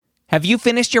Have you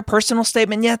finished your personal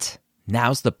statement yet?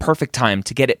 Now's the perfect time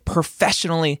to get it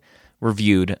professionally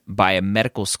reviewed by a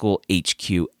medical school HQ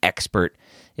expert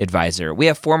advisor. We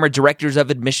have former directors of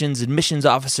admissions, admissions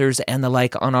officers, and the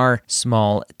like on our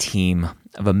small team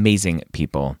of amazing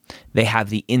people. They have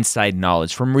the inside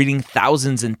knowledge from reading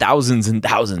thousands and thousands and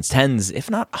thousands, tens, if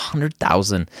not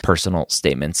 100,000 personal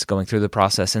statements, going through the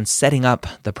process and setting up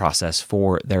the process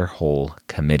for their whole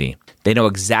committee. They know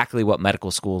exactly what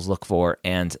medical schools look for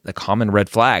and the common red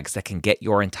flags that can get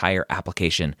your entire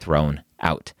application thrown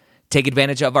out. Take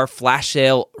advantage of our flash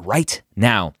sale right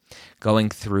now, going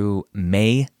through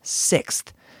May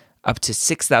 6th, up to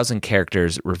 6,000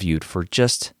 characters reviewed for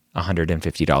just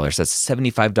 $150. That's a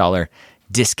 $75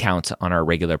 discount on our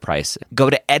regular price. Go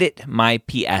to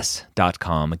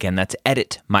editmyps.com. Again, that's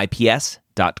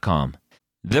editmyps.com.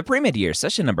 The Premed Year,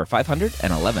 session number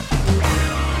 511.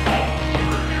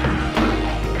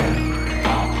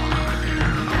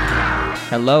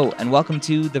 Hello, and welcome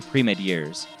to the Premed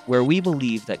Years, where we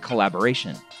believe that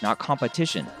collaboration, not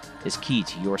competition, is key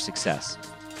to your success.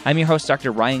 I'm your host,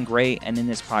 Dr. Ryan Gray, and in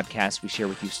this podcast, we share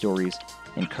with you stories,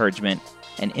 encouragement,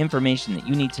 and information that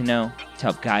you need to know to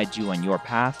help guide you on your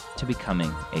path to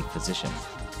becoming a physician.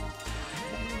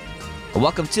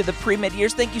 Welcome to the Premed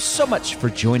Years. Thank you so much for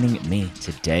joining me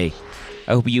today.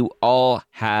 I hope you all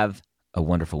have a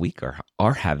wonderful week or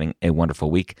are having a wonderful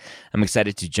week. I'm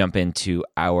excited to jump into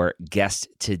our guest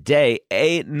today,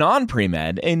 a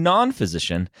non-pre-med, a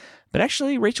non-physician, but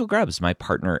actually Rachel Grubbs, my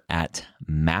partner at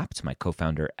Mapped, my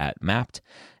co-founder at Mapped,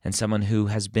 and someone who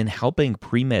has been helping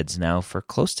pre-meds now for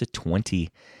close to 20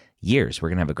 years. We're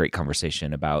going to have a great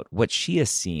conversation about what she has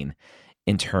seen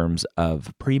in terms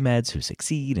of pre-meds who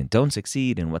succeed and don't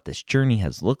succeed and what this journey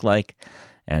has looked like,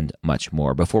 and much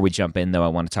more. Before we jump in, though, I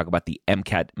want to talk about the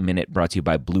MCAT Minute brought to you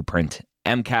by Blueprint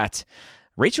MCAT.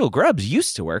 Rachel Grubbs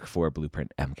used to work for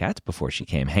Blueprint MCAT before she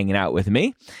came hanging out with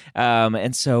me.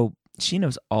 And so she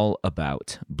knows all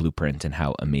about Blueprint and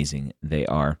how amazing they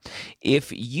are.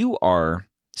 If you are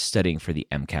studying for the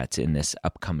MCAT in this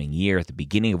upcoming year, at the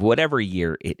beginning of whatever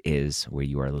year it is where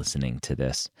you are listening to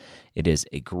this, it is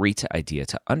a great idea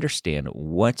to understand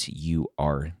what you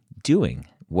are doing,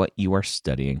 what you are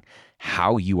studying,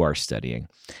 how you are studying.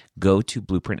 Go to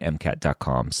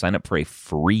blueprintmcat.com, sign up for a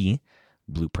free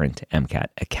Blueprint MCAT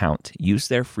account. Use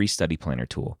their free study planner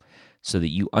tool so that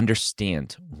you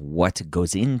understand what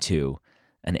goes into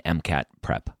an MCAT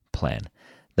prep plan.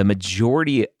 The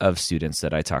majority of students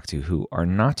that I talk to who are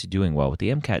not doing well with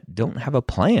the MCAT don't have a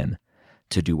plan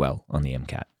to do well on the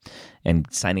MCAT. And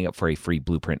signing up for a free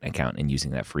Blueprint account and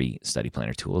using that free study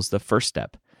planner tool is the first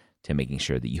step to making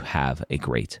sure that you have a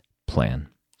great plan.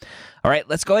 All right,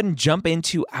 let's go ahead and jump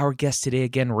into our guest today.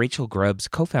 Again, Rachel Grubbs,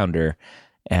 co-founder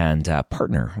and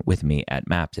partner with me at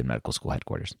Mapped in Medical School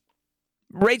Headquarters.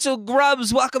 Rachel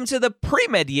Grubbs, welcome to the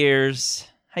Premed Years.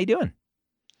 How you doing?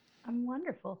 I'm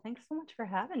wonderful. Thanks so much for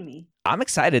having me. I'm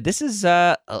excited. This is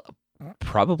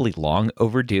probably long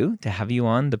overdue to have you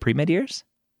on the Premed Years.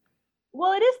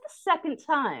 Well, it is the second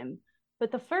time,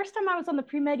 but the first time I was on the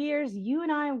Premed Years, you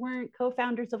and I weren't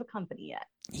co-founders of a company yet.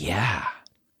 Yeah.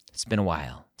 It's been a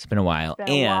while. And while.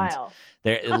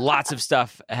 There lots of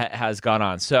stuff has gone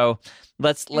on. So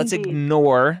let's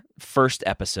ignore first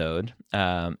episode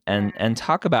and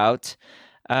talk about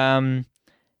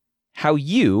how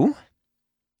you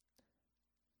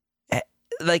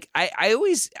I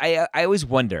always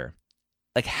wonder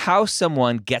how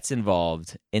someone gets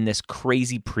involved in this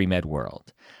crazy pre-med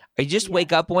world. I just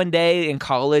wake up one day in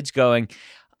college going,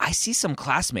 I see some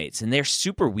classmates and they're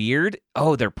super weird.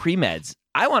 Oh, they're pre-meds.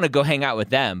 I want to go hang out with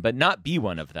them, but not be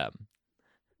one of them.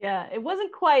 Yeah, it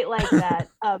wasn't quite like that,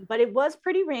 but it was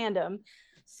pretty random.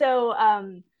 So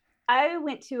I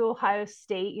went to Ohio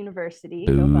State University.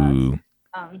 Boo.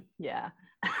 Yeah,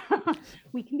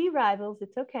 we can be rivals.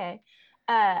 It's okay.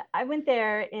 I went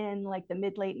there in the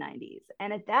mid-late 90s.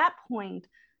 And at that point,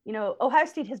 Ohio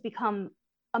State has become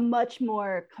a much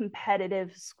more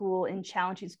competitive school and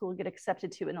challenging school to get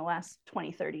accepted to in the last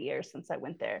 20, 30 years since I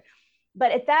went there.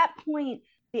 But at that point,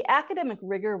 the academic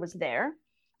rigor was there.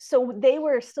 So they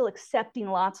were still accepting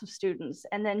lots of students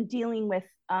and then dealing with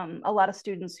a lot of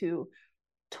students who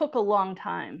took a long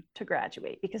time to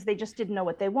graduate because they just didn't know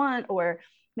what they want, or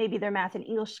maybe their math and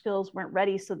English skills weren't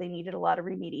ready. So they needed a lot of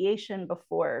remediation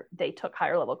before they took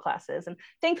higher level classes. And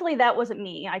thankfully, that wasn't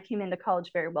me. I came into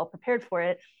college very well prepared for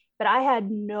it, but I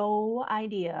had no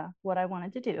idea what I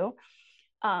wanted to do.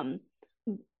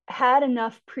 Had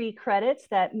enough pre-credits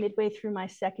that midway through my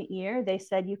second year, they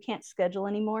said, you can't schedule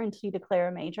anymore until you declare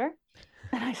a major.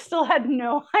 And I still had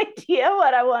no idea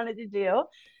what I wanted to do.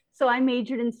 So I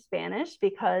majored in Spanish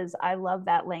because I love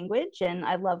that language and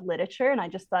I love literature. And I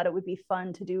just thought it would be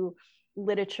fun to do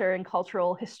literature and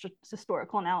cultural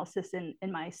historical analysis in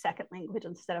my second language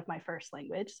instead of my first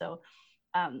language. So,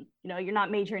 you're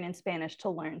not majoring in Spanish to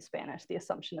learn Spanish. The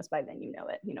assumption is by then you know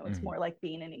it. It's more like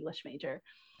being an English major.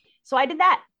 So I did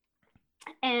that.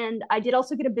 And I did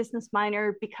also get a business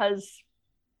minor because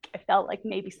I felt like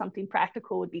maybe something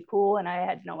practical would be cool. And I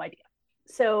had no idea.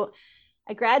 So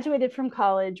I graduated from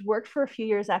college, worked for a few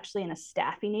years actually in a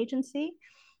staffing agency.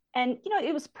 And,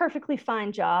 it was a perfectly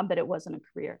fine job, but it wasn't a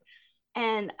career.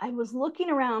 And I was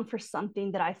looking around for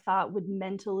something that I thought would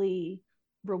mentally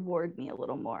reward me a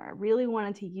little more. I really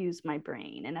wanted to use my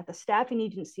brain. And at the staffing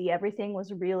agency, everything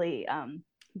was really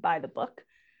by the book.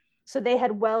 So they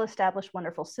had well-established,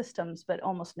 wonderful systems, but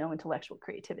almost no intellectual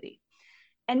creativity.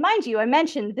 And mind you, I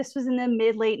mentioned this was in the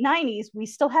mid-late 90s. We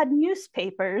still had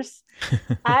newspapers.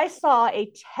 I saw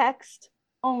a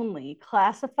text-only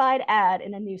classified ad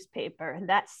in a newspaper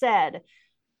that said,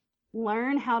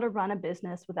 learn how to run a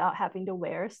business without having to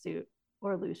wear a suit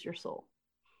or lose your soul.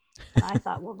 And I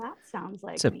thought, well, that sounds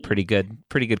like it's a pretty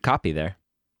good copy there.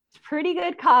 It's pretty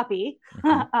good copy.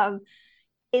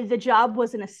 The job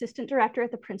was an assistant director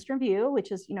at the Princeton Review,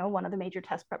 which is, one of the major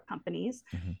test prep companies.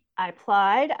 I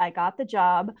applied, I got the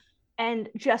job, and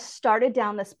just started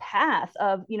down this path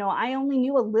of, I only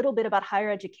knew a little bit about higher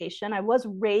education. I was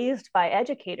raised by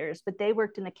educators, but they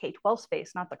worked in the K-12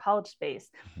 space, not the college space.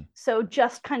 So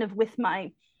just kind of with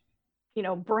my,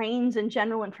 brains and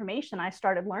general information, I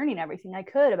started learning everything I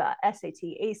could about SAT,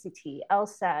 ACT,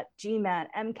 LSAT, GMAT,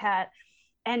 MCAT.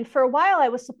 And for a while, I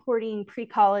was supporting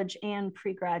pre-college and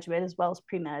pre-graduate as well as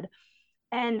pre-med.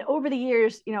 And over the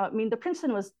years, the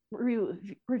Princeton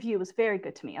Review was very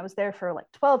good to me. I was there for like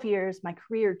 12 years. My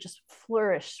career just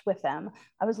flourished with them.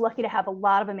 I was lucky to have a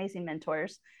lot of amazing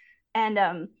mentors.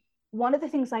 And one of the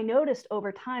things I noticed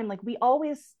over time, like we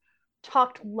always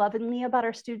talked lovingly about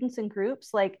our students in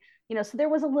groups, so there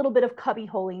was a little bit of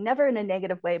cubbyholing, never in a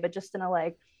negative way, but just in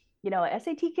a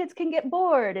SAT kids can get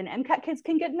bored and MCAT kids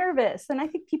can get nervous. And I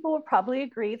think people would probably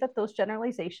agree that those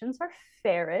generalizations are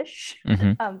fairish.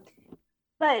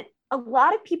 But a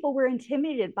lot of people were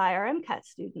intimidated by our MCAT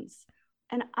students.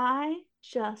 And I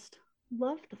just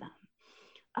loved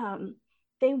them.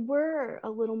 They were a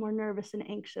little more nervous and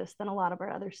anxious than a lot of our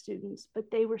other students,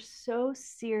 but they were so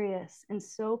serious and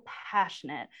so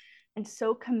passionate and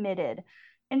so committed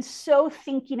and so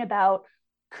thinking about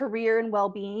career and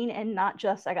well-being and not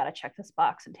just, I got to check this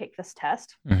box and take this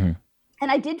test. And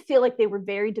I did feel like they were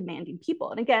very demanding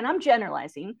people. And again, I'm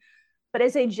generalizing, but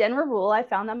as a general rule, I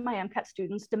found that my MCAT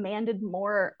students demanded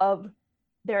more of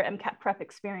their MCAT prep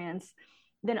experience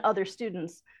than other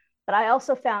students. But I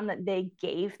also found that they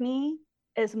gave me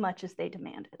as much as they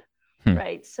demanded,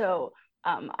 right? So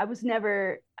I was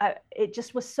never, it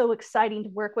just was so exciting to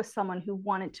work with someone who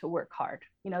wanted to work hard.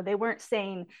 They weren't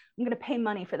saying, I'm going to pay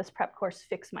money for this prep course,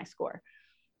 fix my score.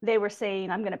 They were saying,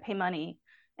 I'm going to pay money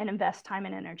and invest time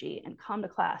and energy and come to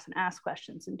class and ask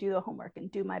questions and do the homework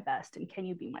and do my best. And can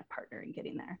you be my partner in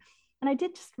getting there? And I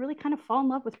did just really kind of fall in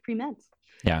love with pre-meds.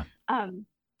 Yeah.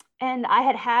 And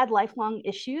I had lifelong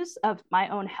issues of my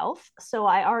own health. So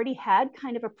I already had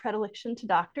kind of a predilection to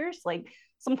doctors. Like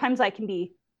sometimes I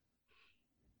get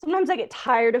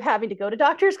tired of having to go to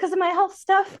doctors because of my health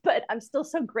stuff, but I'm still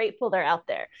so grateful they're out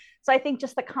there. So I think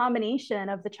just the combination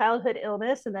of the childhood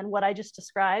illness and then what I just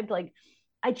described, like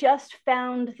I just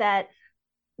found that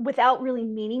without really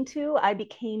meaning to, I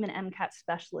became an MCAT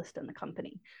specialist in the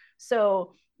company.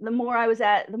 So the more I was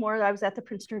at the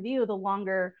Princeton Review, the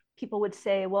longer people would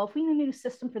say, well, if we need a new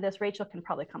system for this, Rachel can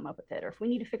probably come up with it. Or if we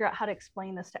need to figure out how to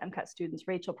explain this to MCAT students,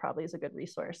 Rachel probably is a good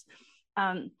resource.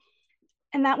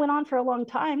 And that went on for a long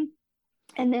time.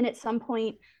 And then at some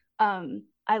point,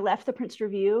 I left the Princeton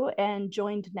Review and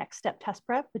joined Next Step Test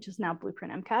Prep, which is now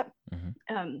Blueprint MCAT.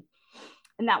 And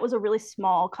that was a really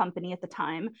small company at the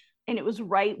time. And it was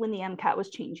right when the MCAT was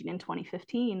changing in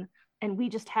 2015. And we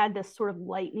just had this sort of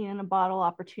lightning in a bottle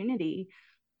opportunity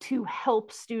to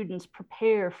help students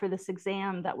prepare for this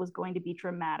exam that was going to be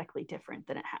dramatically different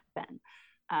than it had been.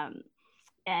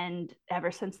 And ever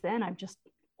since then, I've just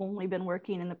only been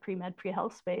working in the pre-med,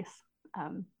 pre-health space.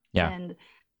 And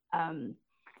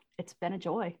it's been a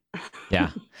joy. Yeah.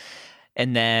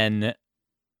 And then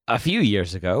a few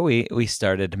years ago, we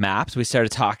started Mapped. We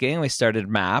started talking. We started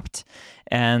Mapped,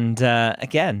 and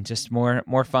again, just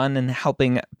more fun and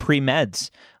helping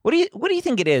pre-meds. What do you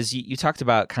think it is? You talked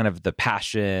about kind of the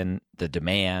passion, the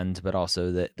demand, but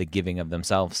also the giving of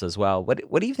themselves as well.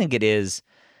 What do you think it is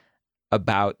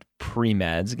about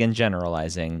pre-meds, again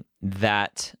generalizing,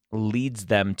 that leads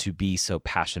them to be so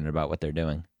passionate about what they're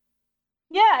doing?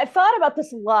 Yeah, I've thought about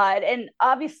this a lot. And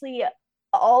obviously,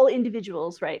 all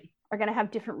individuals, right, are going to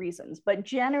have different reasons. But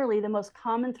generally, the most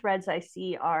common threads I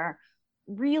see are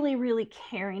really, really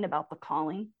caring about the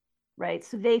calling, right?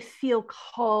 So they feel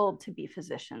called to be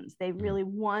physicians. They Mhm. really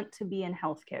want to be in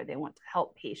healthcare, they want to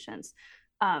help patients.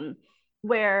 Um,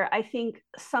 where I think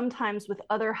sometimes with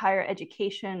other higher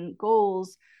education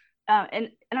goals,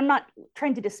 and I'm not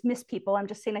trying to dismiss people, I'm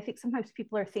just saying I think sometimes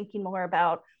people are thinking more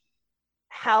about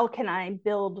how can I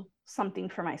build something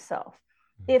for myself?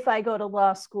 If I go to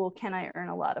law school, can I earn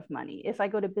a lot of money? If I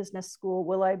go to business school,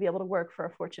 will I be able to work for a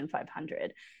Fortune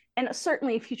 500? And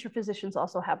certainly, future physicians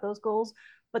also have those goals,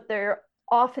 but they're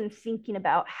often thinking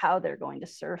about how they're going to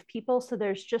serve people. So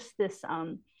there's just this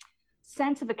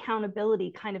sense of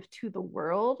accountability kind of to the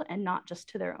world and not just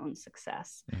to their own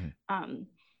success. Mhm. Um,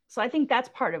 so I think that's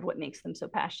part of what makes them so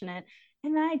passionate.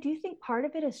 And then I do think part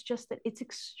of it is just that it's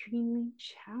extremely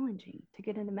challenging to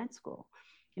get into med school.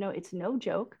 You know, it's no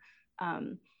joke.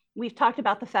 Um, we've talked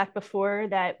about the fact before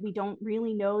that we don't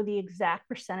really know the exact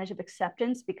percentage of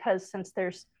acceptance because since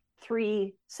there's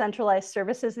three centralized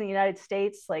services in the United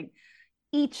States, like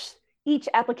each each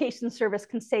application service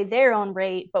can say their own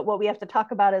rate, but what we have to talk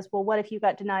about is, well, what if you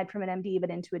got denied from an MD but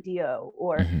into a DO,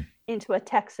 or Mhm. into a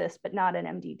Texas but not an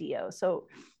MD DO? So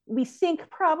we think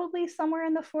probably somewhere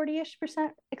in the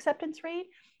 40-ish% acceptance rate,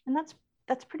 and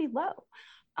that's pretty low,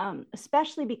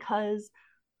 especially because,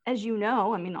 as you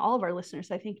know, I mean, all of our listeners,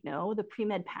 I think, know the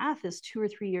pre-med path is 2 or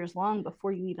 3 years long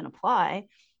before you even apply.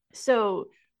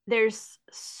 So there's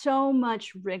so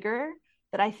much rigor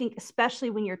that I think, especially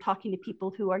when you're talking to people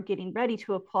who are getting ready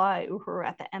to apply or who are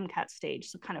at the MCAT stage,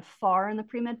 so kind of far in the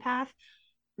pre-med path,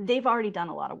 they've already done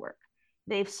a lot of work.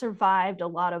 They've survived a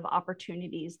lot of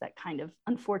opportunities that kind of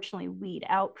unfortunately weed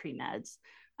out pre-meds.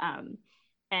 Um,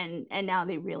 and now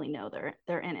they really know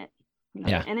they're in it. You know,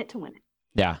 Yeah. they're in it to win it.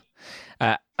 Yeah.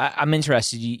 I'm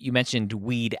interested. You mentioned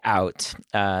weed out.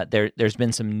 There's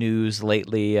been some news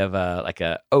lately of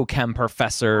a OChem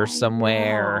professor I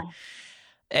somewhere. know.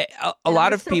 A And lot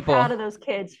I'm of so people, proud of those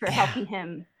kids for yeah, helping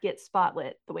him get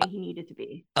spotlit the way he needed to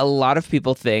be. a lot of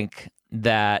people think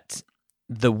that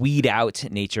the weed out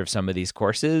nature of some of these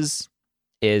courses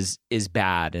is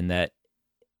bad, and that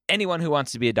anyone who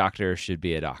wants to be a doctor should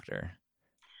be a doctor.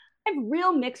 I have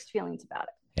real mixed feelings about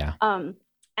it. Yeah.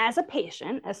 As a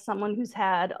patient, as someone who's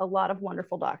had a lot of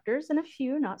wonderful doctors and a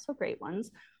few not so great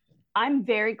ones, I'm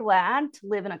very glad to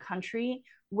live in a country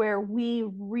where we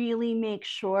really make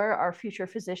sure our future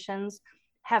physicians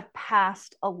have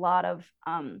passed a lot of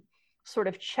sort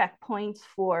of checkpoints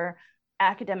for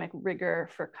academic rigor,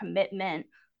 for commitment,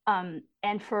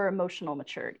 and for emotional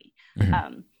maturity.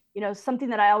 Mhm. You know, something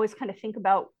that I always kind of think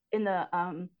about in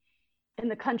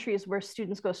the countries where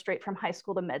students go straight from high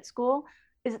school to med school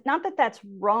is not that that's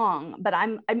wrong, but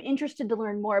I'm interested to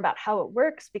learn more about how it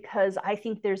works because I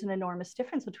think there's an enormous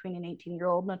difference between an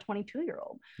 18-year-old and a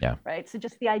 22-year-old, Yeah. right? So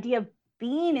just the idea of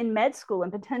being in med school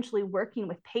and potentially working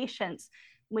with patients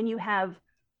when you have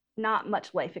not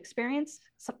much life experience,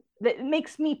 so that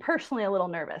makes me personally a little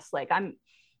nervous. Like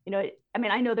you know, I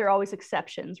mean, I know there are always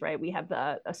exceptions, right? We have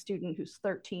a student who's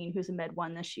 13 who's a med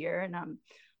one this year, and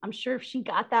I'm sure if she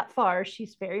got that far,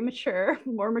 she's very mature,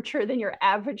 more mature than your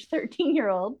average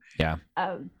 13-year-old. Yeah.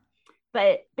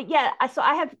 But yeah, so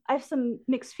I have some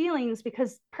mixed feelings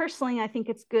because personally, I think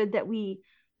it's good that we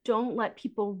don't let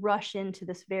people rush into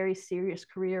this very serious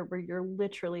career where you're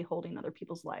literally holding other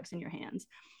people's lives in your hands.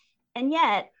 And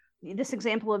yet, this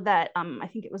example of that, I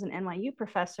think it was an NYU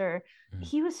professor, Mhm.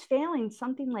 he was failing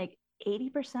something like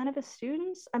 80% of his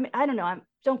students. I mean, I don't know.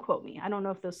 Don't quote me. I don't know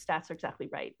if those stats are exactly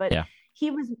right, but Yeah. he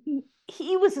was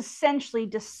he was essentially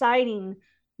deciding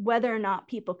whether or not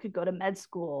people could go to med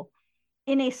school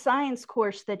in a science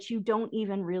course that you don't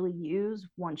even really use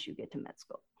once you get to med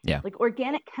school. Yeah. Like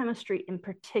organic chemistry in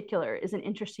particular is an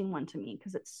interesting one to me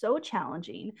because it's so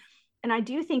challenging. And I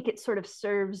do think it sort of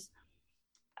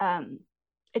um,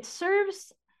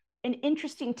 serves an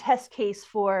interesting test case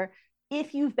for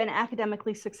if you've been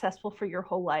academically successful for your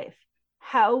whole life,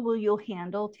 how will you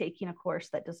handle taking a course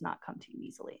that does not come to you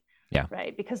easily? Yeah.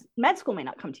 Right, because med school may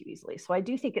not come to you easily. So I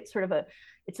do think it's sort of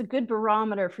it's a good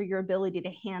barometer for your ability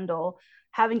to handle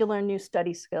having to learn new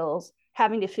study skills,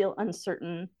 having to feel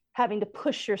uncertain, having to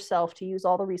push yourself to use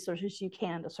all the resources you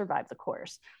can to survive the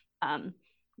course.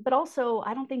 But also,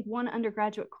 I don't think one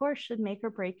undergraduate course should make or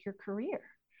break your career.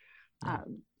 Yeah.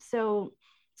 So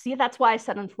see, that's why I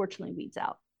said unfortunately weeds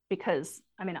out, because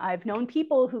I mean, I've known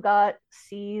people who got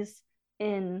C's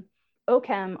in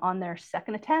OChem on their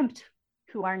second attempt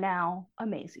who are now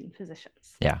amazing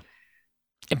physicians. Yeah.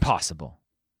 Impossible.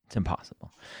 It's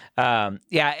impossible.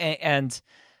 Yeah. And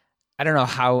I don't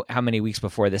know how many weeks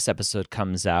before this episode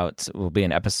comes out will be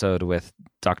an episode with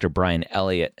Dr. Brian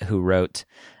Elliott, who wrote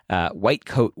White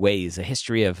Coat Ways, A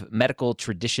History of Medical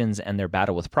Traditions and Their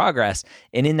Battle with Progress.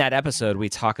 And in that episode, we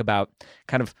talk about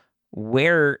kind of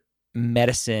where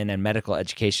medicine and medical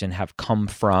education have come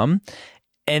from.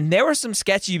 And there were some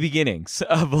sketchy beginnings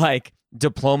of like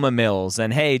diploma mills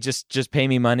and, hey, just pay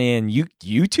me money and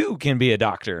you too can be a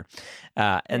doctor.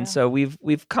 And so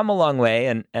we've come a long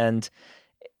way, and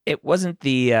it wasn't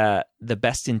the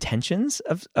best intentions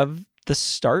of the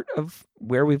start of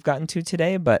where we've gotten to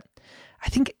today, but I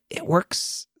think it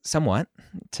works somewhat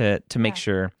to make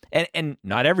sure, and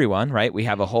not everyone, right? We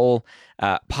have a whole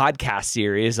podcast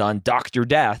series on Dr.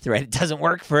 Death, right? It doesn't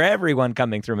work for everyone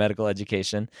coming through medical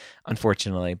education,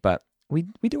 unfortunately, but we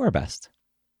do our best.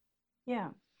 Yeah.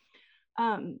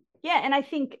 And I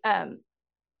think,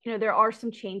 there are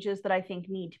some changes that I think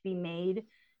need to be made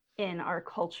in our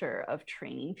culture of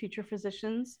training future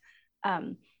physicians.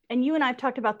 And you and I have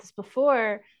talked about this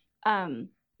before.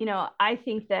 I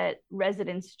think that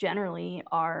residents generally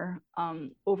are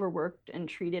overworked and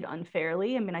treated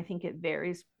unfairly. I mean, I think it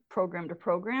varies program to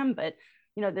program, but,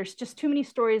 there's just too many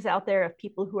stories out there of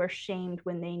people who are shamed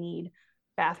when they need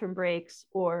bathroom breaks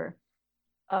or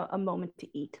a moment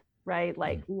to eat, right?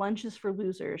 Like lunches for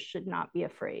losers should not be a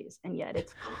phrase, and yet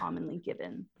it's commonly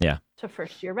given to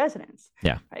first year residents.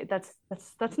 Yeah. Right.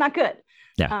 That's not good.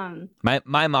 Yeah.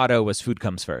 My motto was food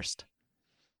comes first.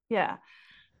 Yeah.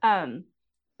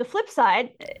 The flip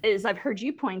side is, I've heard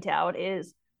you point out,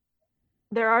 is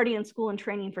they're already in school and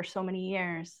training for so many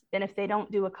years. And if they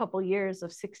don't do a couple years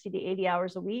of 60 to 80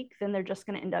 hours a week, then they're just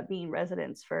going to end up being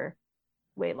residents for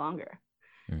way longer.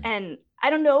 And I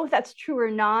don't know if that's true or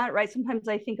not, right? Sometimes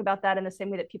I think about that in the same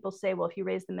way that people say, well, if you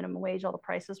raise the minimum wage, all the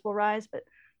prices will rise. But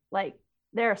like,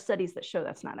 there are studies that show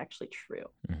that's not actually true,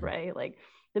 right? Like,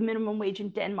 the minimum wage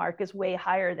in Denmark is way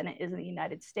higher than it is in the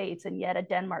United States. And yet a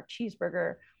Denmark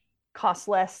cheeseburger costs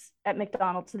less at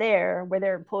McDonald's there, where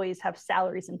their employees have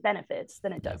salaries and benefits,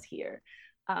 than it does here.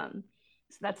 So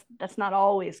that's not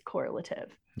always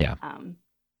correlative. Yeah.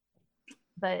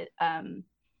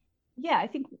 I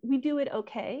think we do it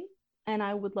okay. And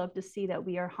I would love to see that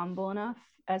we are humble enough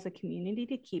as a community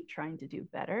to keep trying to do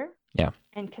better. Yeah.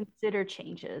 And consider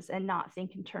changes and not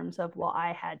think in terms of, well,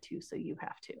 I had to, so you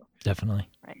have to. Definitely.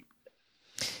 Right.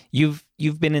 You've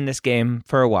been in this game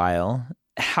for a while.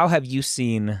 How have you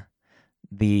seen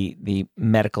the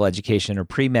medical education or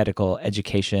pre-medical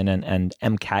education and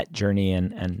MCAT journey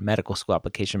and medical school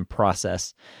application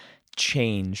process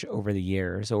change over the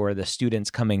years, or the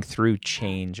students coming through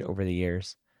change over the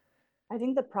years? I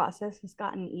think the process has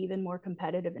gotten even more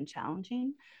competitive and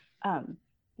challenging.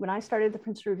 When I started the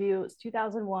Prince Review, it was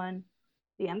 2001.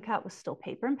 The MCAT was still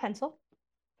paper and pencil.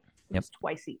 It was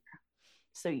twice a year.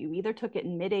 So you either took it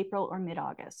in mid-April or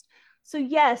mid-August. So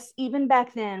yes, even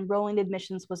back then, rolling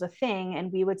admissions was a thing.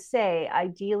 And we would say,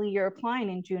 ideally, you're applying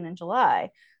in June and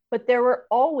July. But there were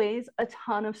always a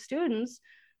ton of students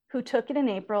who took it in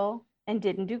April and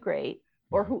didn't do great,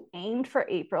 or who aimed for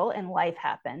April and life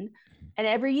happened. And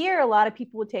every year, a lot of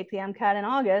people would take the MCAT in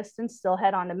August and still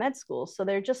head on to med school. So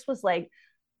there just was like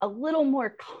a little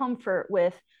more comfort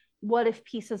with, what if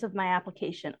pieces of my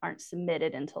application aren't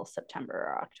submitted until September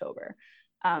or October?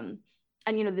 And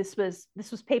this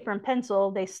was paper and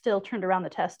pencil. They still turned around the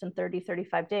test in 30,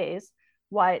 35 days.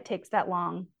 Why it takes that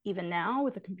long even now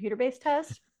with a computer-based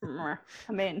test? I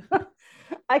mean,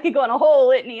 I could go on a whole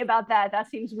litany about that. That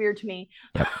seems weird to me.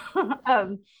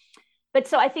 Yep. But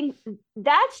so I think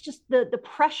that's just the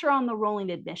pressure on the rolling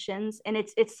admissions. And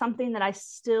it's something that I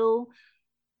still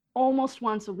almost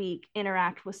once a week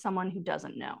interact with someone who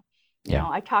doesn't know. You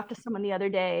know, I talked to someone the other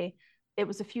day. It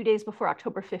was a few days before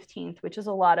October 15th, which is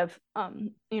a lot of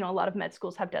med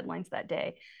schools have deadlines that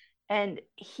day. And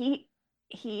he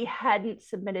hadn't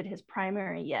submitted his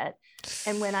primary yet.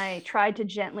 And when I tried to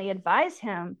gently advise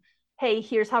him, hey,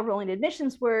 here's how rolling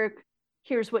admissions work.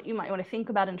 Here's what you might want to think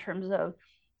about in terms of,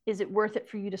 is it worth it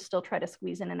for you to still try to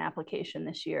squeeze in an application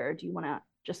this year? Or do you want to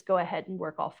just go ahead and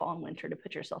work all fall and winter to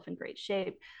put yourself in great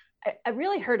shape? I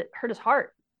really hurt his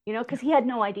heart, because he had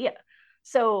no idea.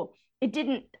 So it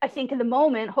didn't, I think in the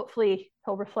moment, hopefully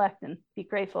he'll reflect and be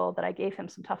grateful that I gave him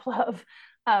some tough love.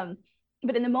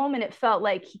 But in the moment, it felt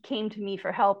like he came to me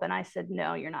for help and I said,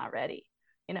 no, you're not ready.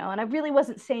 And I really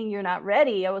wasn't saying you're not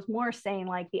ready. I was more saying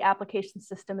like the application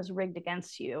system is rigged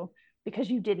against you because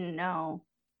you didn't know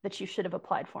that you should have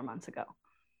applied 4 months ago.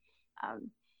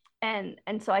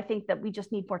 And so I think that we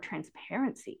just need more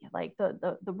transparency. Like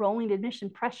the rolling admission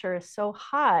pressure is so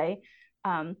high.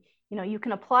 You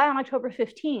can apply on October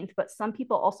 15th, but some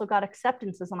people also got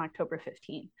acceptances on October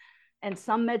 15th. And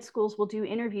some med schools will do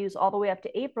interviews all the way up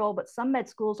to April, but some med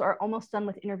schools are almost done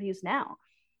with interviews now.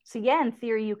 So yeah, in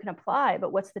theory, you can apply,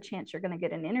 but what's the chance you're going to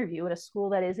get an interview at a school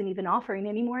that isn't even offering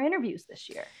any more interviews this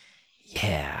year?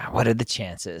 Yeah, what are the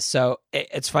chances? So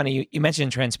it's funny, you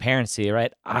mentioned transparency,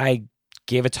 right? I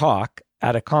gave a talk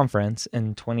at a conference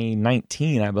in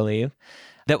 2019, I believe,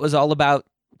 that was all about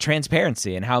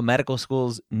transparency and how medical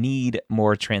schools need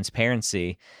more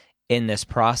transparency in this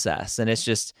process. And it's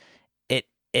just, it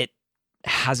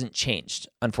hasn't changed,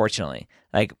 unfortunately.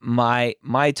 Like my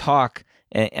talk,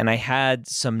 and I had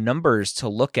some numbers to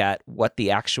look at what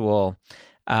the actual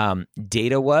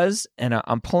data was, and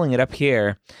I'm pulling it up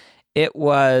here. It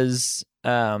was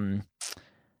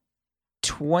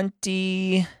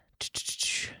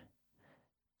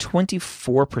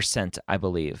 24%, I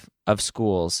believe, of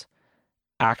schools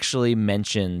actually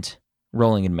mentioned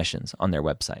rolling admissions on their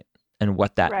website and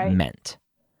what that meant.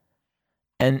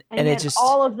 And it just,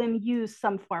 all of them use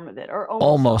some form of it, or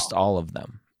almost all of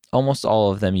them. Almost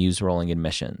all of them use rolling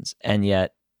admissions, and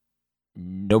yet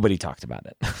nobody talked about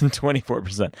it.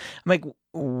 24%. I'm like,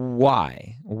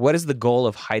 why? What is the goal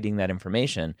of hiding that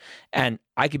information? And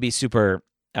I could be super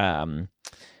pessimistic.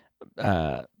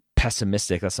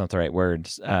 That's not the right word.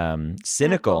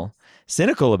 Cynical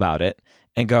about it,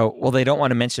 and go, well, they don't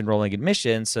want to mention rolling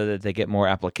admissions so that they get more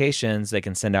applications. They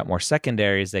can send out more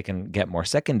secondaries. They can get more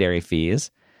secondary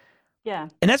fees. Yeah.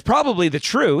 And that's probably the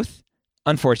truth,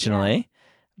 unfortunately. Yeah.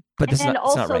 But that's and not,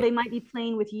 also not right. They might be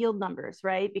playing with yield numbers,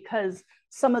 right? Because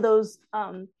some of those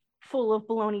full of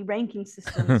baloney ranking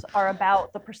systems are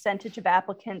about the percentage of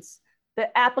applicants,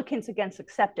 the applicants against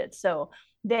accepted. So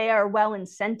they are well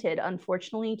incented,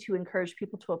 unfortunately, to encourage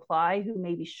people to apply who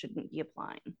maybe shouldn't be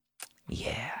applying.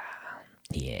 Yeah.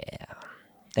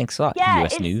 Thanks a lot,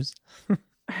 U.S. News.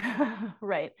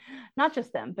 Right. Not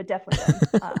just them, but definitely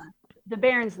them. The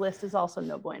Barron's list is also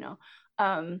no bueno.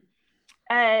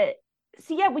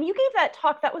 So yeah, when you gave that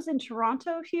talk, that was in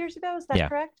Toronto a few years ago, is that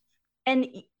correct? And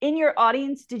in your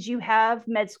audience, did you have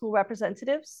med school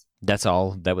representatives? That's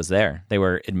all that was there. They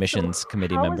were admissions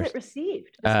committee members. How was it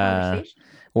received, this conversation?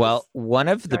 Well, one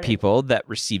of the people that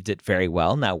received it very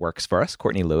well now works for us,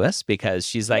 Courtney Lewis, because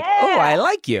she's like, oh, I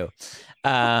like you.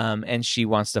 And she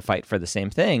wants to fight for the same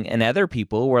thing. And other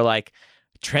people were like,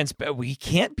 we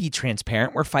can't be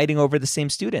transparent. We're fighting over the same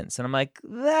students. And I'm like,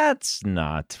 that's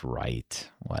not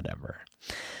right. Whatever.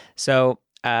 So,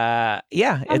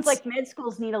 Sounds like med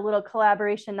schools need a little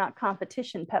collaboration, not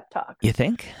competition pep talk. You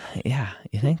think? Yeah,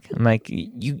 you think? I'm like,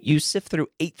 you sift through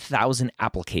 8,000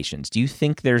 applications. Do you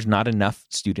think there's not enough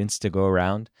students to go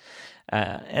around?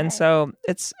 And so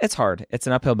it's hard. It's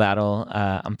an uphill battle.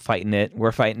 I'm fighting it.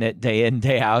 We're fighting it day in,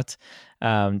 day out,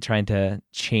 trying to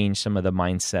change some of the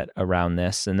mindset around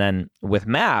this. And then with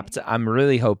Mapped, I'm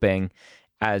really hoping,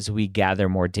 as we gather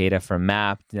more data from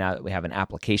Mapped, now that we have an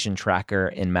application tracker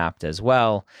in Mapped as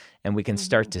well, and we can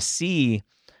start to see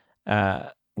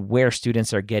where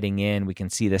students are getting in, we can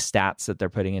see the stats that they're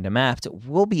putting into Mapped,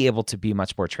 we'll be able to be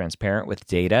much more transparent with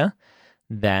data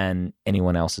than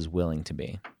anyone else is willing to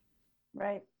be.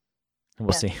 Right.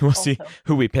 We'll see. We'll see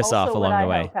who we piss off along the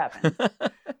way.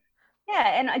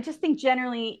 Yeah, and I just think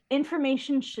generally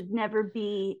information should never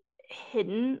be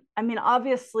hidden. I mean,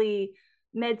 obviously,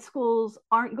 med schools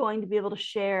aren't going to be able to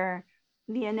share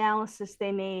the analysis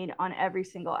they made on every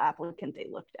single applicant they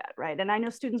looked at, right? And I know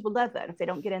students would love that. If they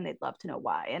don't get in, they'd love to know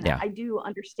why. And I do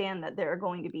understand that there are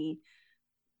going to be,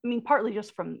 I mean, partly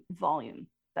just from volume,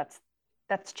 that's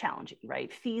challenging,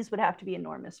 right? Fees would have to be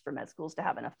enormous for med schools to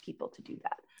have enough people to do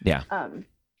that. Yeah.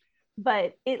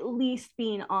 But at least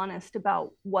being honest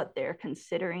about what they're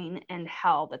considering and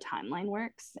how the timeline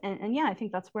works. And yeah, I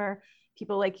think that's where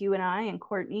people like you and I and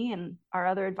Courtney and our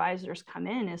other advisors come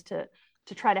in, is to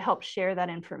try to help share that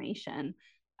information.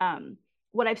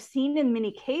 What I've seen in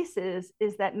many cases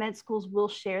is that med schools will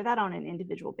share that on an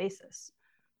individual basis.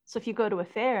 So if you go to a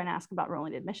fair and ask about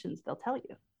rolling admissions, they'll tell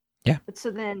you. Yeah.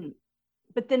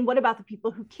 But then what about the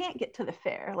people who can't get to the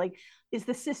fair? Like, is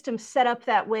the system set up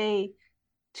that way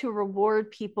to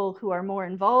reward people who are more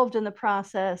involved in the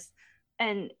process?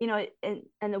 And, you know, and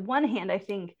on the one hand, I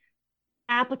think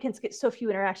applicants get so few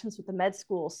interactions with the med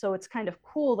school. So it's kind of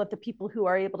cool that the people who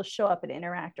are able to show up and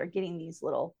interact are getting these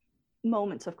little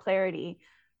moments of clarity.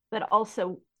 But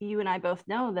also, you and I both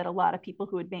know that a lot of people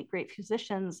who would make great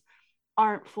physicians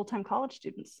aren't full-time college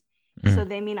students. So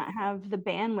they may not have the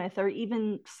bandwidth or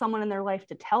even someone in their life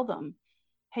to tell them,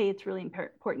 hey, it's really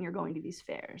important you're going to these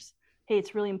fairs. Hey,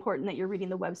 it's really important that you're reading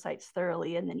the websites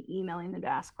thoroughly and then emailing them to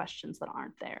ask questions that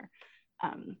aren't there.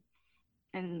 And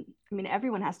I mean,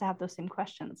 everyone has to have those same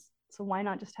questions. So why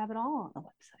not just have it all on the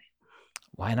website?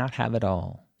 Why not have it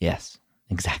all? Yes.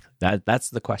 Exactly. That's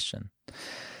the question.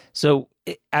 So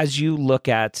as you look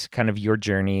at kind of your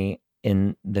journey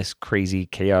in this crazy,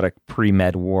 chaotic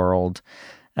pre-med world,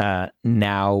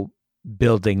 now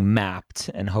building Mapped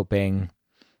and hoping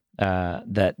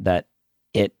that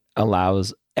it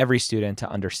allows every student to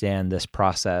understand this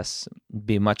process,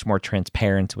 be much more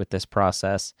transparent with this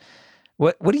process.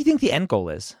 What do you think the end goal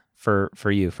is for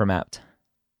you for Mapped?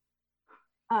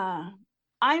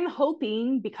 I'm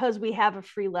hoping, because we have a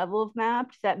free level of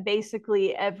Mapped, that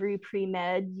basically every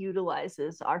pre-med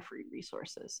utilizes our free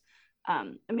resources.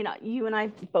 I mean, you and I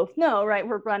both know, right?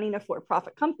 We're running a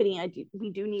for-profit company.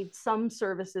 We do need some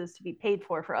services to be paid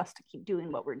for us to keep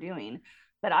doing what we're doing.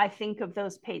 But I think of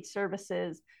those paid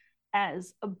services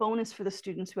as a bonus for the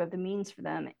students who have the means for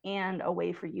them, and a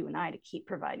way for you and I to keep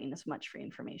providing as much free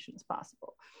information as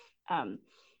possible.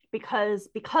 Because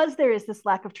there is this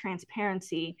lack of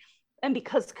transparency, and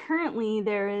because currently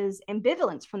there is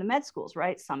ambivalence from the med schools,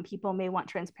 right? Some people may want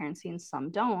transparency and some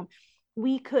don't.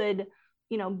 We could,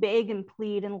 beg and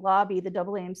plead and lobby the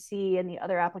AAMC and the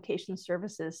other application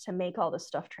services to make all this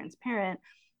stuff transparent,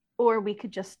 or we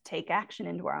could just take action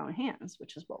into our own hands,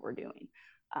 which is what we're doing.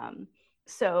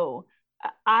 So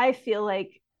I feel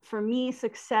like, for me,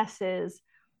 success is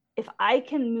if I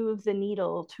can move the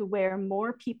needle to where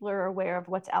more people are aware of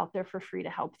what's out there for free to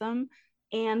help them,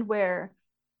 and where,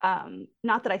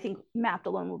 not that I think Mapped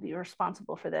alone will be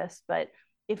responsible for this, but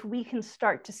if we can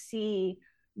start to see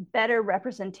better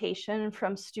representation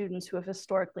from students who have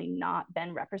historically not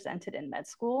been represented in med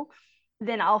school,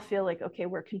 then I'll feel like, okay,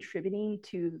 we're contributing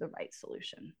to the right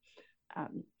solution.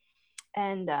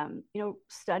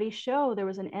 Studies show, there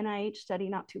was an NIH study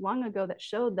not too long ago that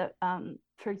showed that,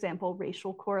 for example,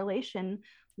 racial correlation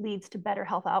leads to better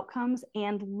health outcomes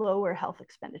and lower health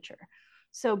expenditure.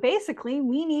 So basically,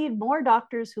 we need more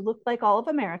doctors who look like all of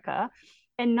America,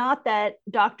 and not that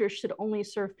doctors should only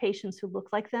serve patients who look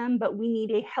like them, but we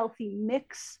need a healthy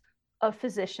mix of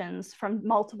physicians from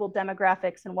multiple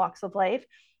demographics and walks of life,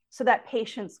 so that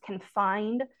patients can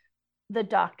find the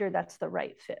doctor that's the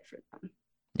right fit for them.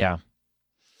 Yeah.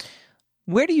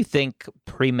 Where do you think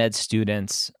pre-med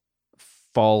students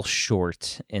fall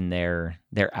short in their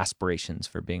aspirations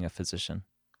for being a physician?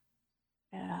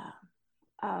 Yeah.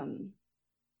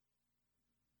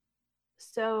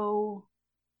 So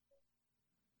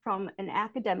from an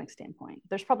academic standpoint,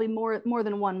 there's probably more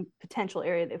than one potential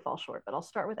area they fall short, but I'll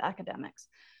start with academics.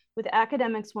 With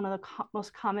academics, one of the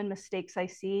most common mistakes I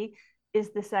see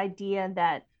is this idea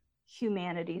that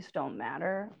humanities don't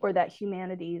matter, or that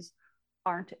humanities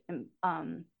aren't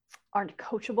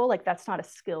coachable. Like, that's not a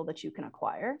skill that you can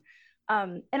acquire.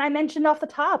 And I mentioned off the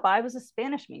top, I was a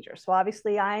Spanish major, so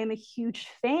obviously I am a huge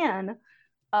fan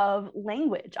of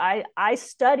language. I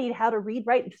studied how to read,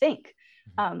 write, and think.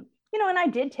 And I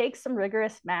did take some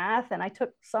rigorous math, and I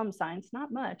took some science,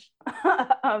 not much,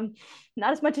 not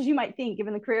as much as you might think,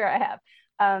 given the career I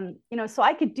have. So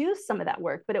I could do some of that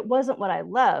work, but it wasn't what I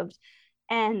loved.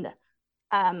 And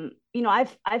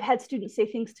I've had students say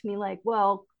things to me like,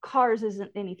 well, cars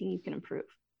isn't anything you can improve.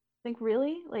 I think,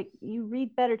 really? Like, you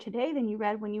read better today than you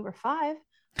read when you were 5.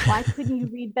 Why couldn't you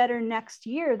read better next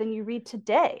year than you read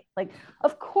today? Like,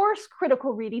 of course,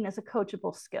 critical reading is a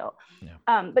coachable skill.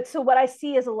 Yeah. But so what I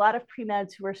see is a lot of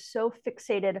pre-meds who are so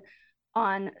fixated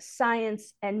on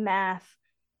science and math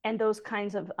and those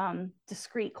kinds of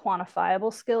discrete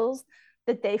quantifiable skills,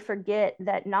 that they forget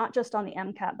that not just on the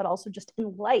MCAT, but also just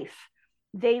in life,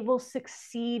 they will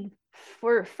succeed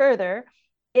further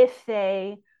if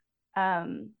they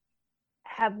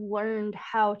have learned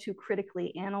how to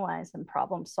critically analyze and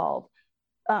problem solve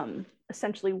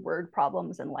essentially word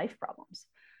problems and life problems.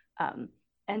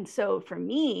 And so for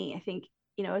me, I think,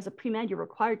 as a pre-med, you're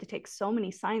required to take so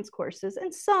many science courses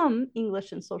and some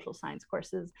English and social science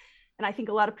courses. And I think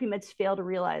a lot of pre-meds fail to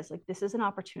realize, like, this is an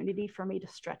opportunity for me to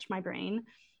stretch my brain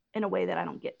in a way that I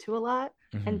don't get to a lot.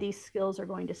 Mm-hmm. And these skills are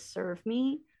going to serve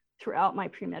me throughout my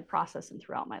pre-med process and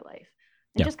throughout my life.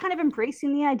 And just kind of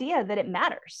embracing the idea that it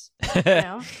matters.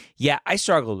 Yeah, I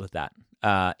struggled with that.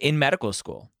 In medical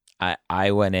school,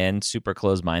 I went in super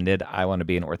closed-minded. I want to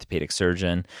be an orthopedic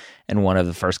surgeon. And one of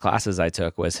the first classes I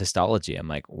took was histology. I'm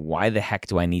like, why the heck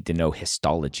do I need to know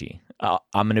histology?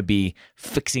 I'm going to be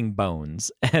fixing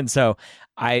bones. And so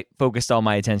I focused all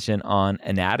my attention on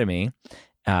anatomy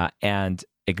and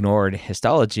ignored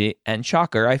histology. And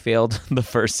shocker, I failed the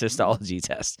first histology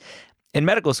test in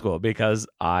medical school because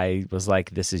I was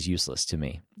like, this is useless to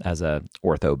me as a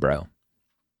ortho bro.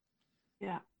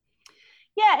 Yeah.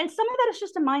 Yeah. And some of that is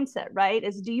just a mindset, right?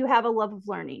 Is, do you have a love of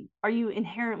learning? Are you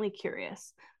inherently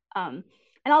curious? And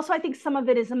also, I think some of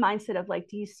it is a mindset of, like,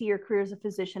 do you see your career as a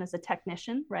physician as a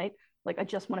technician, right? like I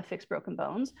just want to fix broken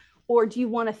bones? Or do you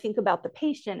want to think about the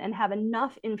patient and have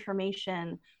enough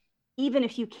information, even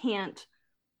if you can't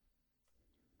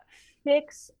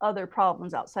fix other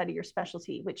problems outside of your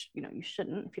specialty, which you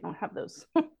shouldn't if you don't have those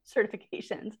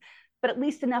certifications, but at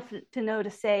least enough to know to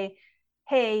say,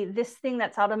 hey, this thing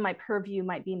that's out of my purview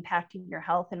might be impacting your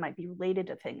health and might be related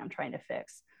to the thing I'm trying to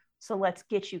fix. So let's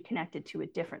get you connected to a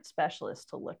different specialist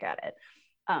to look at it.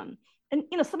 And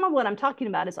some of what I'm talking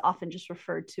about is often just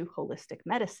referred to holistic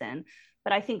medicine,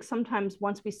 but I think sometimes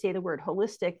once we say the word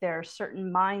holistic, there are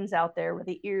certain minds out there where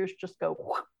the ears just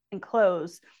go and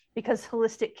close, because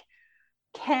holistic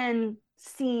can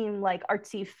seem like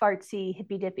artsy fartsy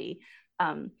hippy dippy,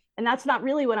 and that's not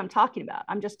really what I'm talking about.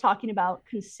 I'm just talking about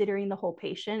considering the whole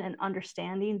patient and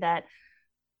understanding that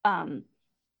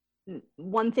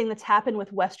one thing that's happened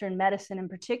with Western medicine in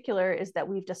particular is that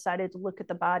we've decided to look at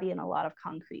the body in a lot of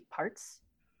concrete parts.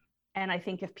 And I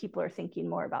think if people are thinking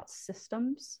more about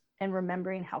systems and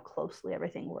remembering how closely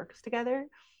everything works together,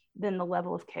 then the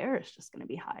level of care is just going to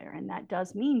be higher. And that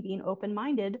does mean being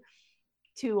open-minded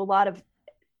to a lot of,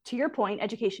 to your point,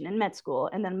 education in med school.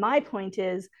 And then my point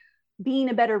is being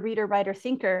a better reader, writer,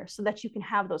 thinker, so that you can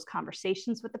have those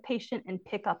conversations with the patient and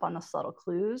pick up on the subtle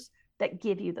clues that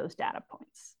give you those data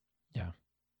points. Yeah.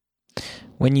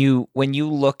 When you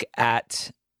look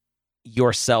at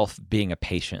yourself being a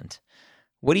patient,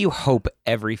 what do you hope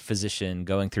every physician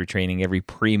going through training, every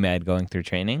pre-med going through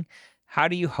training, how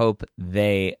do you hope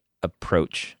they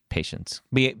approach patients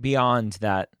beyond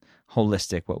that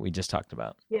holistic, what we just talked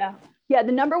about? Yeah.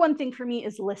 The number one thing for me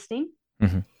is listening.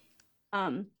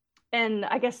 Mm-hmm. And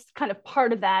I guess kind of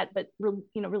part of that, but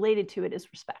related to it, is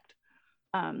respect.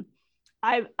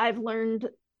 I've learned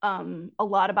a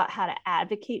lot about how to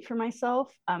advocate for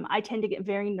myself. I tend to get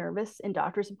very nervous in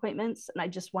doctor's appointments, and I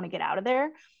just want to get out of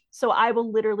there. So I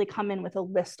will literally come in with a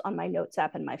list on my notes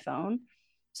app in my phone,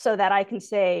 so that I can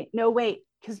say, no, wait,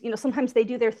 because sometimes they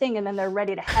do their thing and then they're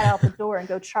ready to head out the door and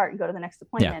go chart and go to the next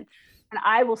appointment. Yeah. And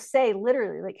I will say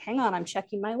literally, like, hang on, I'm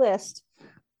checking my list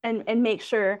and make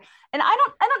sure. And I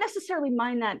don't necessarily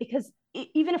mind that, because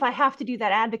even if I have to do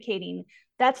that advocating,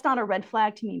 that's not a red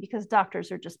flag to me, because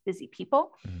doctors are just busy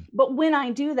people. Mm. But when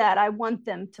I do that, I want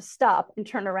them to stop and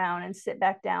turn around and sit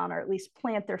back down, or at least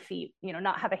plant their feet,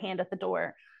 not have a hand at the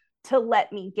door, to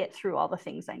let me get through all the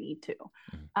things I need to.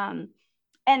 Mm.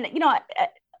 And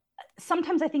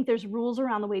sometimes I think there's rules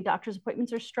around the way doctor's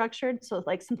appointments are structured. So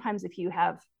like sometimes if you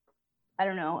have, I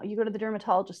don't know, you go to the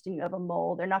dermatologist and you have a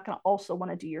mole, they're not going to also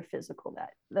want to do your physical,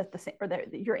 that the same, or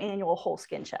your annual whole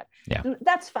skin check. Yeah. And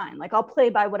that's fine. Like, I'll play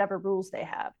by whatever rules they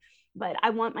have, but I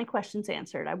want my questions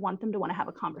answered. I want them to want to have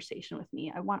a conversation with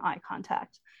me. I want eye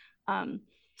contact.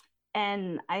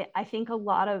 And I think a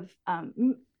lot of,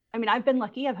 I've been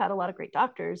lucky. I've had a lot of great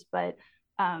doctors, but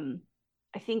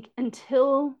I think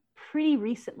until pretty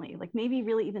recently, like maybe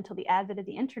really even until the advent of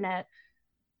the internet,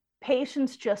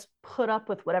 patients just put up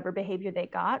with whatever behavior they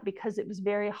got, because it was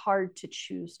very hard to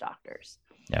choose doctors.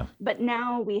 Yeah. But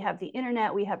now we have the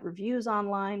internet, we have reviews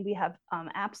online, we have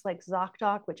apps like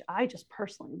ZocDoc, which I just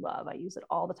personally love. I use it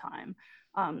all the time.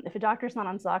 If a doctor's not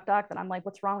on ZocDoc, then I'm like,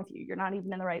 what's wrong with you? You're not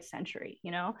even in the right century,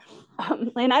 And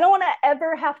I don't want to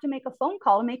ever have to make a phone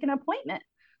call and make an appointment.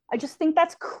 I just think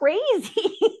that's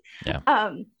crazy.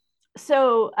 Yeah.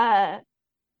 So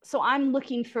I'm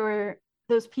looking for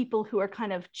those people who are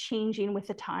kind of changing with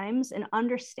the times and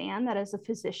understand that as a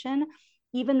physician,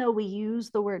 even though we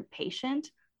use the word patient,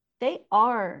 they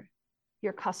are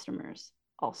your customers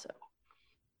also.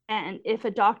 And if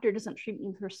a doctor doesn't treat me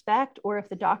with respect, or if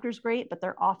the doctor's great, but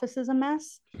their office is a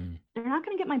mess, they're not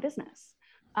going to get my business.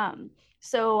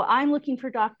 So I'm looking for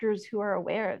doctors who are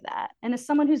aware of that. And as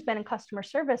someone who's been in customer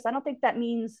service, I don't think that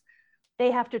means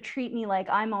they have to treat me like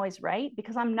I'm always right,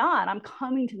 because I'm not. I'm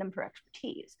coming to them for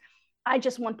expertise. I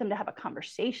just want them to have a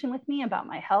conversation with me about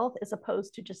my health, as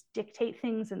opposed to just dictate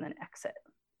things and then exit.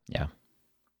 Yeah.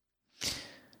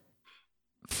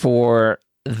 For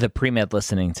the pre-med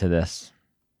listening to this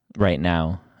right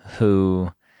now, who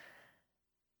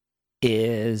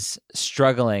is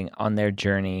struggling on their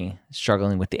journey,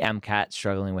 struggling with the MCAT,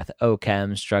 struggling with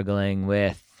OCHEM, struggling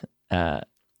with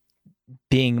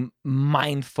being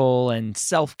mindful and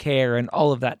self-care and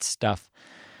all of that stuff,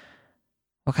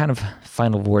 what kind of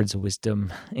final words of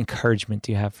wisdom, encouragement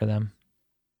do you have for them?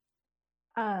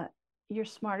 You're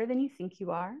smarter than you think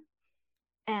you are.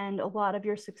 And a lot of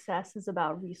your success is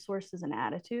about resources and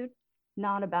attitude,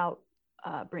 not about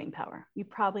brain power. You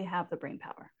probably have the brain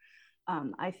power.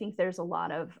 I think there's a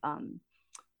lot of,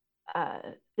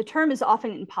 the term is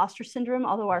often imposter syndrome,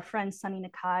 although our friend Sunny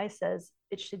Nakai says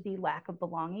it should be lack of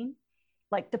belonging.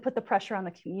 like to put the pressure on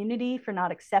the community for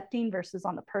not accepting versus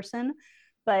on the person.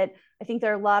 But I think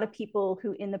there are a lot of people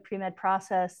who in the pre-med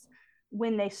process,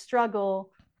 when they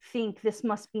struggle, think this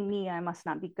must be me, I must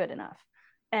not be good enough.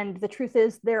 And the truth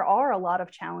is there are a lot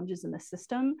of challenges in the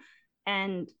system,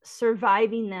 and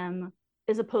surviving them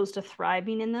as opposed to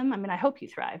thriving in them. I mean, I hope you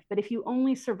thrive, but if you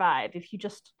only survive, if you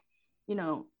just, you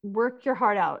know, work your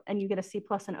heart out and you get a C+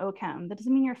 in OChem, that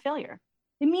doesn't mean you're a failure.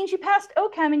 It means you passed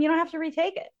OChem and you don't have to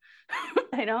retake it,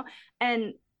 you know?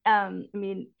 And I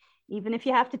mean, even if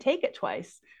you have to take it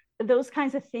twice, those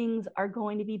kinds of things are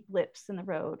going to be blips in the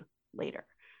road later,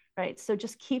 right? So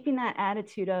just keeping that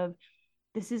attitude of,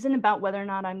 this isn't about whether or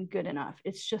not I'm good enough.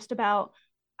 It's just about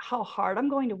how hard I'm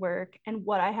going to work and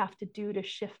what I have to do to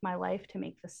shift my life to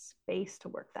make the space to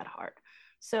work that hard.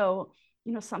 So,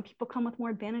 you know, some people come with more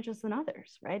advantages than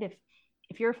others, right?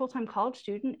 If you're a full-time college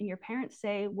student and your parents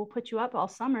say, we'll put you up all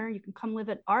summer, you can come live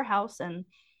at our house and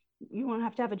you won't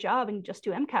have to have a job and just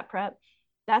do MCAT prep,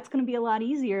 that's going to be a lot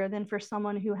easier than for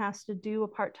someone who has to do a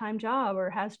part-time job or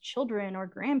has children or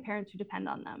grandparents who depend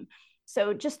on them.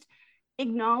 So just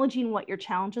acknowledging what your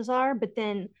challenges are, but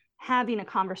then having a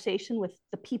conversation with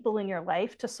the people in your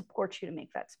life to support you to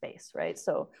make that space, right?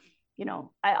 So, you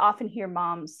know, I often hear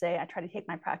moms say, I try to take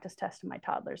my practice test and my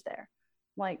toddler's there.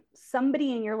 Like,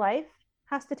 somebody in your life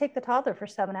has to take the toddler for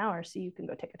 7 hours so you can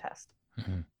go take a test,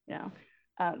 you know?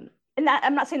 And that,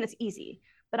 I'm not saying that's easy,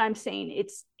 but I'm saying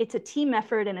it's a team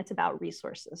effort and it's about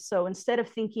resources. So instead of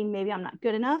thinking maybe I'm not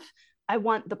good enough, I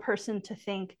want the person to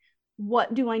think,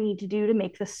 what do I need to do to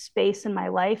make the space in my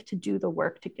life to do the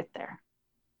work to get there?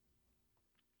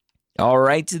 All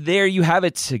right, there you have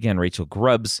it. Again, Rachel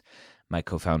Grubbs, my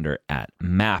co-founder at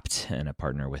Mapped and a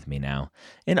partner with me now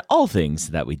in all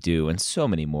things that we do and so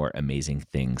many more amazing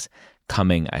things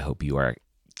coming. I hope you are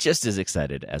just as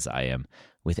excited as I am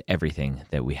with everything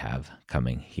that we have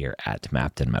coming here at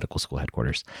Mapped and Medical School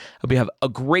Headquarters. Hope you have a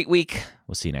great week.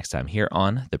 We'll see you next time here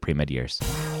on the Premed Years.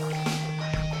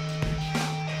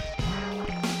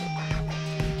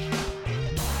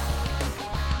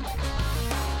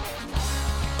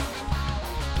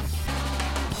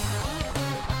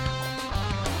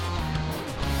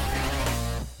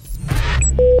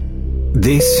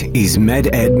 This is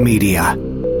MedEd Media.